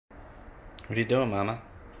What are you doing, Mama?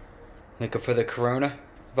 Looking for the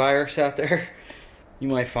coronavirus out there? You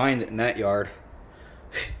might find it in that yard.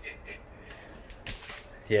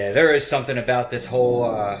 Yeah, there is something about this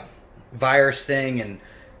whole virus thing, and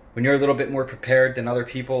when you're a little bit more prepared than other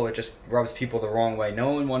people, it just rubs people the wrong way. No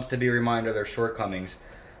one wants to be reminded of their shortcomings.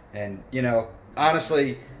 And, you know,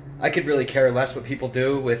 honestly, I could really care less what people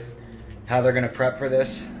do with how they're going to prep for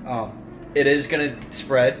this. It is going to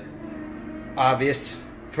spread.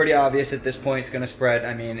 Pretty obvious at this point it's going to spread.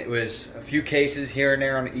 I mean, it was a few cases here and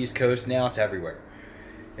there on the East Coast. Now it's everywhere.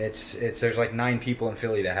 There's like 9 people in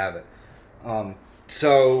Philly that have it.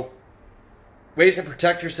 So, ways to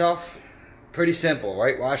protect yourself, pretty simple,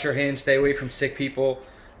 right? Wash your hands, stay away from sick people.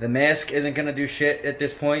 The mask isn't going to do shit at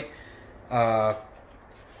this point.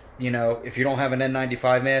 You know, if you don't have an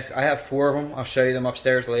N95 mask, I have 4 of them. I'll show you them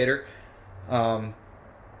upstairs later.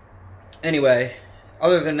 Anyway,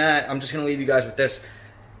 other than that, I'm just going to leave you guys with this.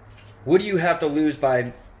 What do you have to lose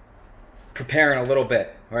by preparing a little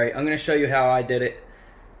bit, right? I'm going to show you how I did it.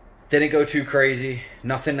 Didn't go too crazy.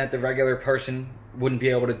 Nothing that the regular person wouldn't be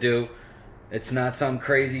able to do. It's not some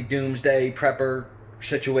crazy doomsday prepper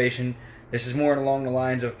situation. This is more along the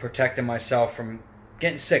lines of protecting myself from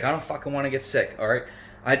getting sick. I don't fucking want to get sick, alright?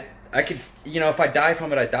 I could, you know, if I die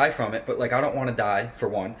from it, I die from it. But, like, I don't want to die, for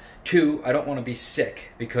one. 2, I don't want to be sick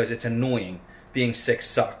because it's annoying. Being sick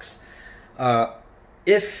sucks.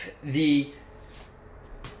 If the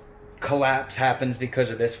collapse happens because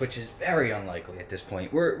of this, which is very unlikely at this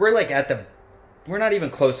point, we're like we're not even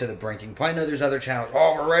close to the brinking. I know there's other channels.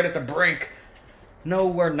 Oh, we're right at the brink. No,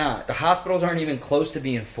 we're not. The hospitals aren't even close to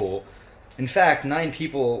being full. In fact, 9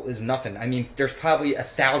 people is nothing. I mean, there's probably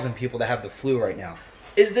 1,000 people that have the flu right now.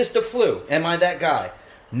 Is this the flu? Am I that guy?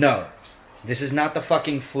 No. This is not the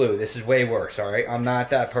fucking flu. This is way worse, alright? I'm not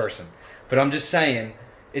that person. But I'm just saying,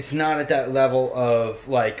 it's not at that level of,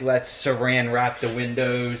 like, let's saran wrap the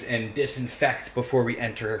windows and disinfect before we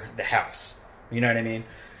enter the house. You know what I mean?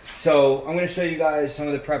 So, I'm going to show you guys some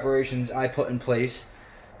of the preparations I put in place.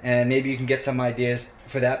 And maybe you can get some ideas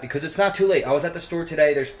for that, because it's not too late. I was at the store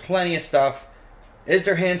today. There's plenty of stuff. Is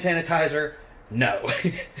there hand sanitizer? No.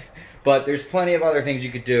 But there's plenty of other things you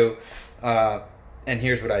could do. And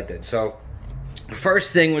here's what I did. So,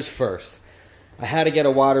 first thing was first. I had to get a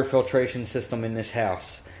water filtration system in this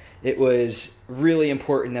house. It was really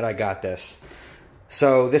important that I got this.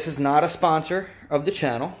 So this is not a sponsor of the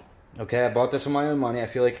channel. Okay, I bought this with my own money. I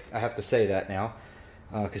feel like I have to say that now.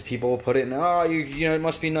 Because people will put it in, oh, you know, it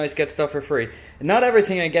must be nice, get stuff for free. And not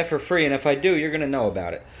everything I get for free, and if I do, you're going to know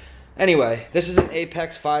about it. Anyway, this is an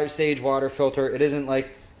Apex 5-stage water filter. It isn't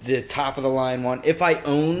like the top of the line one. If I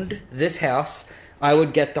owned this house, I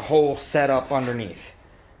would get the whole setup underneath.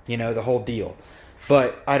 You know, the whole deal.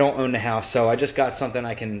 But I don't own the house, so I just got something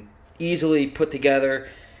I can easily put together.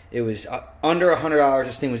 It was under $100.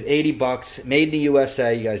 This thing was $80. Made in the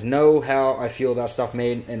USA. You guys know how I feel about stuff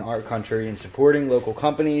made in our country and supporting local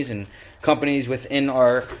companies and companies within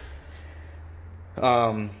our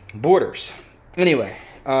borders. Anyway,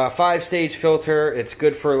 5-stage filter. It's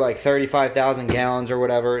good for like 35,000 gallons or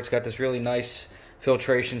whatever. It's got this really nice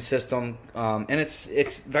filtration system, and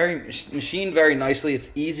it's very machined very nicely.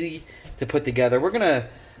 It's easy to put together. We're gonna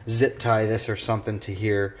zip tie this or something to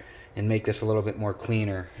here and make this a little bit more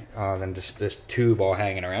cleaner than just this tube all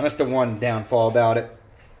hanging around. That's the one downfall about it.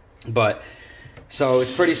 But so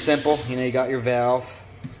it's pretty simple. You know, you got your valve,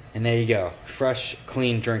 and there you go, fresh,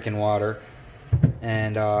 clean drinking water,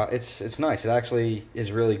 and it's nice. It actually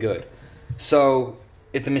is really good. So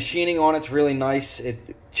the machining on it's really nice.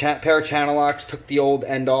 Pair of channel locks, took the old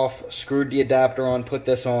end off, screwed the adapter on, put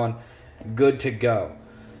this on, good to go.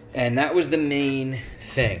 And that was the main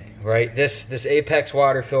thing, right? This Apex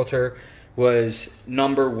water filter was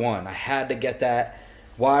 #1. I had to get that.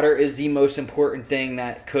 Water is the most important thing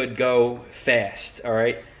that could go fast, all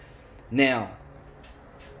right? Now,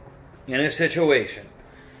 in a situation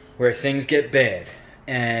where things get bad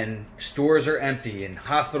and stores are empty and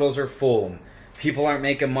hospitals are full and people aren't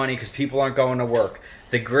making money because people aren't going to work,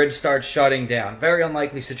 the grid starts shutting down. Very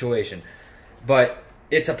unlikely situation, but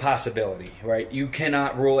it's a possibility, right? You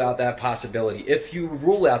cannot rule out that possibility. If you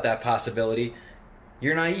rule out that possibility,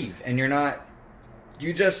 you're naive, and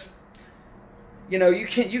you just, you know,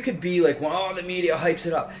 you could be like, well, oh, the media hypes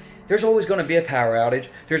it up. There's always going to be a power outage.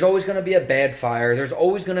 There's always going to be a bad fire. There's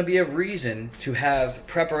always going to be a reason to have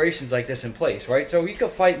preparations like this in place, right? So you could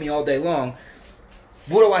fight me all day long.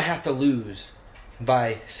 What do I have to lose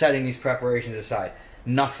by setting these preparations aside?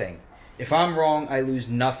 Nothing. If I'm wrong, I lose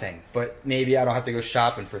nothing, but maybe I don't have to go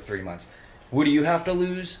shopping for 3 months. What do you have to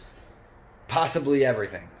lose? Possibly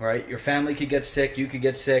everything, right? Your family could get sick, you could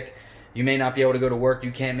get sick, You may not be able to go to work.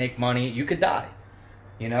 You can't make money. You could die.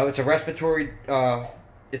 You know, it's a respiratory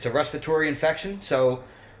infection. So,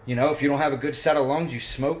 you know, if you don't have a good set of lungs, you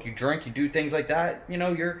smoke, you drink, you do things like that, you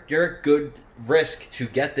know, you're a good risk to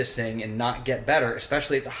get this thing and not get better,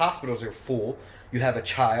 especially if the hospitals are full. You have a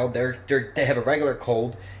child, they have a regular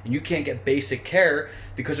cold, and you can't get basic care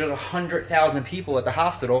because there's 100,000 people at the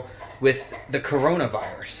hospital with the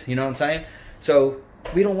coronavirus. You know what I'm saying? So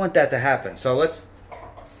we don't want that to happen. So let's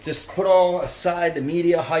just put all aside the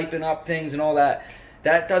media hyping up things and all that.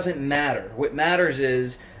 That doesn't matter. What matters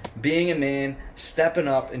is being a man, stepping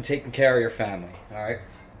up, and taking care of your family. All right?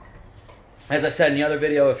 As I said in the other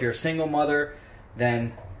video, if you're a single mother,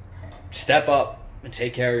 then step up and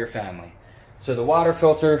take care of your family. So the water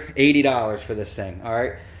filter, $80 for this thing. All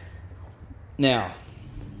right? Now,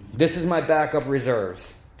 this is my backup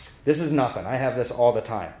reserves. This is nothing. I have this all the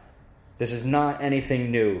time. This is not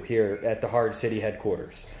anything new here at the Hard City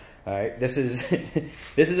headquarters. All right? This is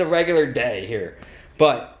this is a regular day here.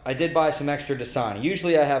 But I did buy some extra Dasani.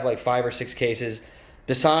 Usually I have like 5 or 6 cases.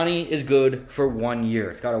 Dasani is good for 1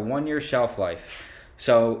 year. It's got a 1-year shelf life.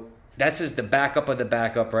 So this is the backup of the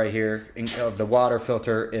backup right here of the water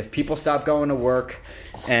filter. If people stop going to work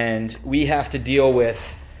and we have to deal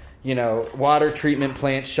with, you know, water treatment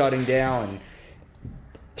plants shutting down and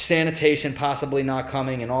sanitation possibly not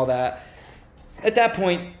coming and all that, at that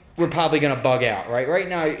point we're probably going to bug out, right? Right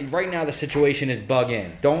now the situation is bug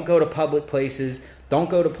in. Don't go to public places. Don't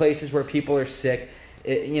go to places where people are sick.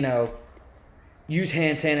 You know, use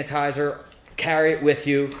hand sanitizer. Carry it with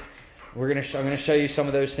you. I'm going to show you some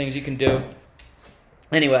of those things you can do.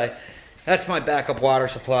 Anyway, that's my backup water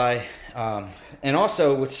supply. And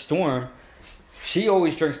also with Storm, she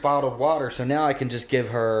always drinks bottled water, so now I can just give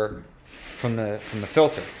her from the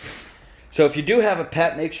filter. So if you do have a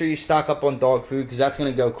pet, make sure you stock up on dog food because that's going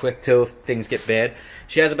to go quick too if things get bad.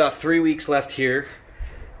 She has about 3 weeks left here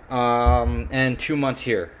and 2 months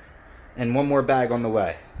here and 1 more bag on the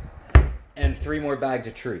way and 3 more bags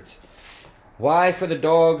of treats. Why for the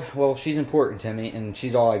dog? Well, she's important to me, and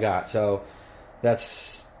she's all I got. So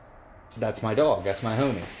that's my dog. That's my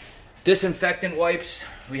homie. Disinfectant wipes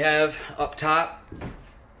we have up top.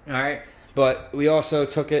 All right, but we also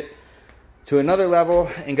took it to another level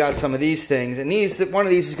and got some of these things. And one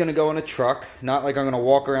of these is going to go in a truck. Not like I'm going to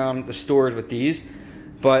walk around the stores with these,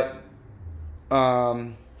 but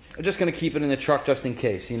I'm just going to keep it in the truck just in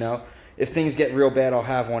case. You know, if things get real bad, I'll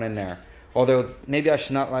have one in there. Although, maybe I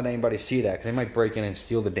should not let anybody see that because they might break in and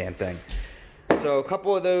steal the damn thing. So, a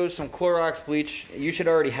couple of those, some Clorox bleach. You should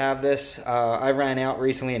already have this. I ran out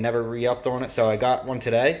recently and never re-upped on it, so I got one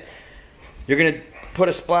today. You're going to put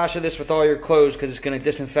a splash of this with all your clothes because it's going to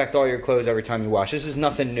disinfect all your clothes every time you wash. This is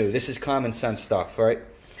nothing new. This is common sense stuff, right?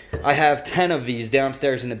 I have 10 of these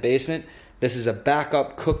downstairs in the basement. This is a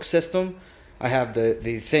backup cook system. I have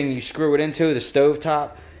the thing you screw it into, the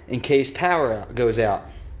stovetop, in case power goes out.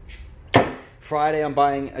 Friday, I'm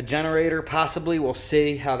buying a generator, possibly. We'll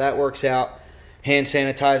see how that works out. Hand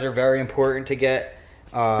sanitizer, very important to get.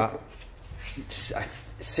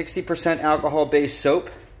 60% alcohol-based soap.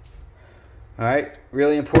 All right,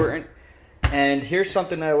 really important. And here's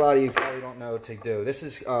something that a lot of you probably don't know to do. This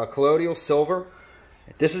is colloidal silver.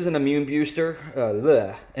 This is an immune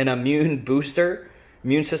booster,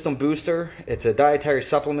 immune system booster. It's a dietary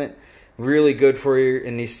supplement, really good for you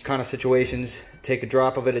in these kind of situations. Take a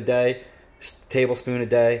drop of it a day. Tablespoon a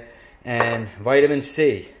day. And vitamin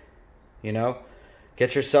C, you know,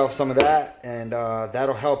 get yourself some of that, and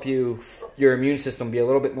that'll help your immune system be a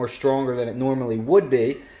little bit more stronger than it normally would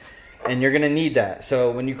be, and you're gonna need that. So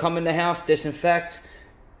when you come in the house, disinfect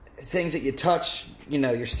things that you touch, you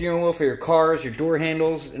know, your steering wheel for your cars, your door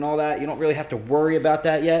handles and all that. You don't really have to worry about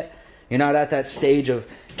that yet. You're not at that stage of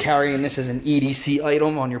carrying this as an EDC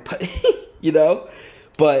item on your you know,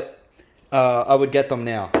 but I would get them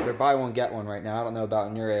now. They're buy one, get one right now. I don't know about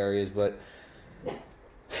in your areas, but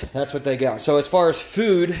that's what they got. So as far as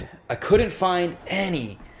food, I couldn't find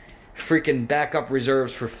any freaking backup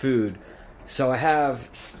reserves for food. So I have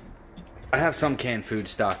some canned food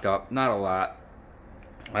stocked up. Not a lot.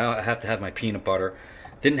 I have to have my peanut butter.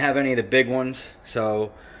 Didn't have any of the big ones,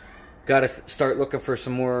 so got to start looking for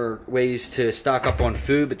some more ways to stock up on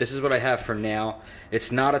food. But this is what I have for now.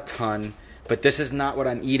 It's not a ton. But this is not what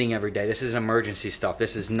I'm eating every day. This is emergency stuff.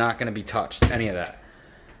 This is not going to be touched, any of that.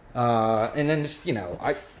 And then just, you know,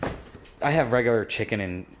 I have regular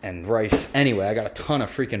chicken and rice. Anyway, I got a ton of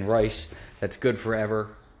freaking rice that's good forever.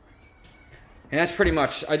 And that's pretty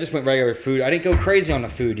much, I just went regular food. I didn't go crazy on the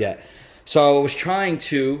food yet. So I was trying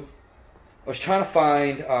to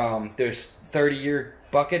find, there's 30-year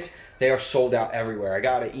buckets, they are sold out everywhere.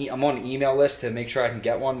 I'm on an email list to make sure I can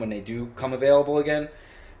get one when they do come available again.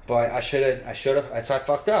 But I should have. I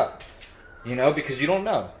fucked up. You know, because you don't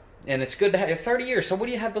know. And it's good to have 30 years. So what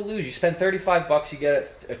do you have to lose? You spend $35, you get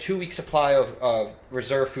a 2-week supply of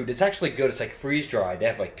reserve food. It's actually good. It's like freeze dried. They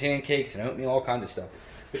have like pancakes and oatmeal, all kinds of stuff.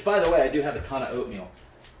 Which, by the way, I do have a ton of oatmeal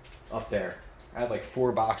up there. I have like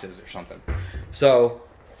 4 boxes or something. So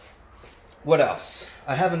what else?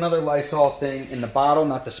 I have another Lysol thing in the bottle,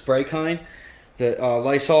 not the spray kind. The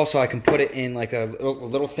Lysol, so I can put it in like a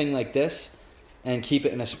little thing like this and keep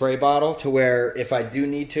it in a spray bottle to where if I do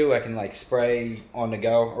need to, I can like spray on the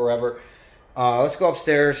go or wherever. Let's go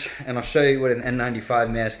upstairs and I'll show you what an N95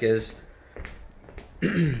 mask is.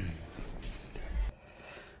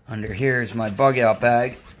 Under here is my bug out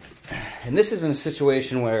bag. And this is in a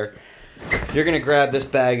situation where you're going to grab this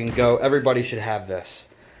bag and go, everybody should have this.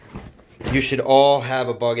 You should all have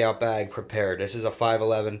a bug out bag prepared. This is a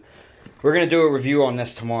 511. We're going to do a review on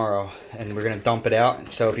this tomorrow, and we're going to dump it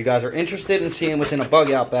out. So if you guys are interested in seeing what's in a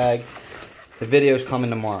bug out bag, the video's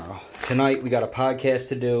coming tomorrow. Tonight, we got a podcast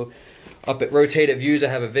to do. Up at Rotated Views, I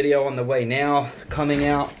have a video on the way now, coming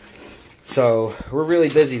out. So we're really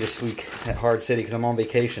busy this week at Hard City because I'm on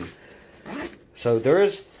vacation. So there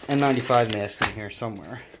is N95 masks in here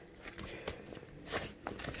somewhere,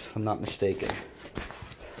 if I'm not mistaken.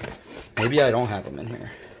 Maybe I don't have them in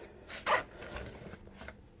here.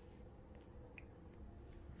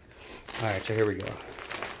 Alright, so here we go.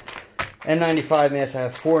 N95 masks, I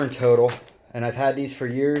have 4 in total, and I've had these for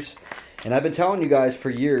years. And I've been telling you guys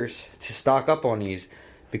for years to stock up on these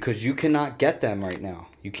because you cannot get them right now.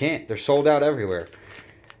 You can't. They're sold out everywhere.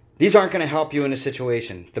 These aren't going to help you in a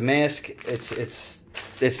situation. The mask,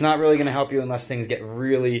 it's not really going to help you unless things get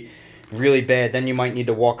really, really bad. Then you might need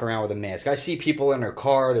to walk around with a mask. I see people in their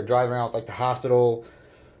car, they're driving around with like the hospital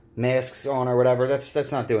masks on or whatever.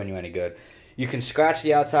 That's not doing you any good. You can scratch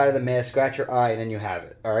the outside of the mask, scratch your eye, and then you have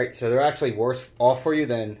it. All right, so they're actually worse off for you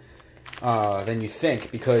than you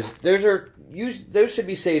think, because those should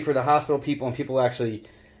be saved for the hospital people and people who actually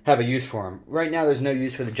have a use for them. Right now, there's no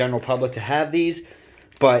use for the general public to have these,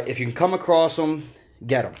 but if you can come across them,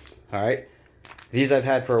 get them. All right, these I've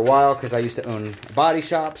had for a while because I used to own a body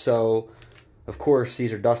shop, so of course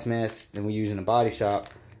these are dust masks and we use in a body shop,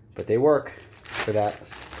 but they work for that.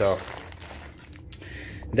 So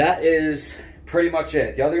that is pretty much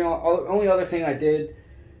it. The only other thing I did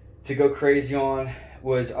to go crazy on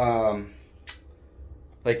was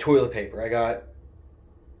like toilet paper. I got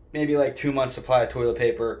maybe like 2 months supply of toilet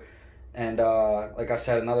paper, and like I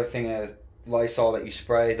said, another thing of Lysol that you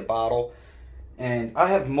spray the bottle. And I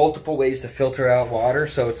have multiple ways to filter out water,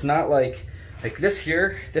 so it's not like this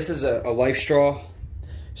here. This is a life straw,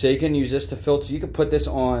 so you can use this to filter. You can put this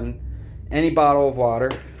on any bottle of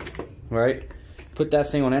water, right? Put that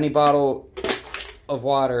thing on any bottle of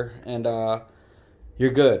water, and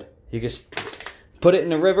you're good. You just put it in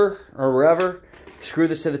the river or wherever, screw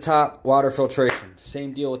this to the top, water filtration.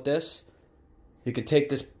 Same deal with this. You can take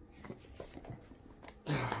this,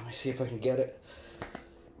 let me see if I can get it.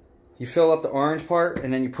 You fill up the orange part,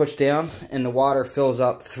 and then you push down, and the water fills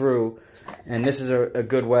up through, and this is a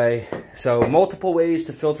good way. So multiple ways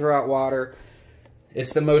to filter out water.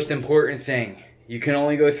 It's the most important thing. You can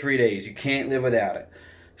only go 3 days. You can't live without it.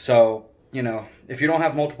 So, you know, if you don't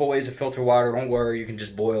have multiple ways to filter water, don't worry. You can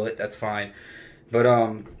just boil it. That's fine. But,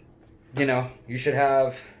 you know, you should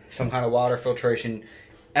have some kind of water filtration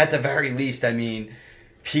at the very least. I mean,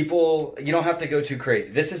 people, you don't have to go too crazy.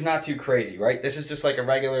 This is not too crazy, right? This is just like a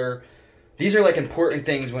regular, these are like important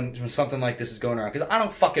things when something like this is going around. Because I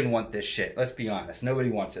don't fucking want this shit. Let's be honest. Nobody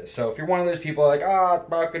wants this. So if you're one of those people like,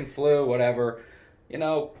 fucking flu, whatever, you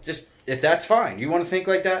know, just, if that's fine. You want to think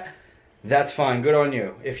like that? That's fine. Good on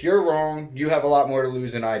you. If you're wrong, you have a lot more to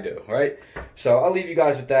lose than I do, right? So I'll leave you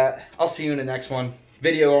guys with that. I'll see you in the next one.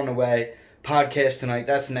 Video on the way. Podcast tonight.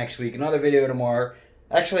 That's next week. Another video tomorrow.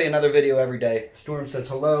 Actually, another video every day. Storm says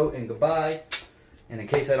hello and goodbye. And in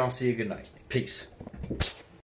case I don't see you, good night. Peace.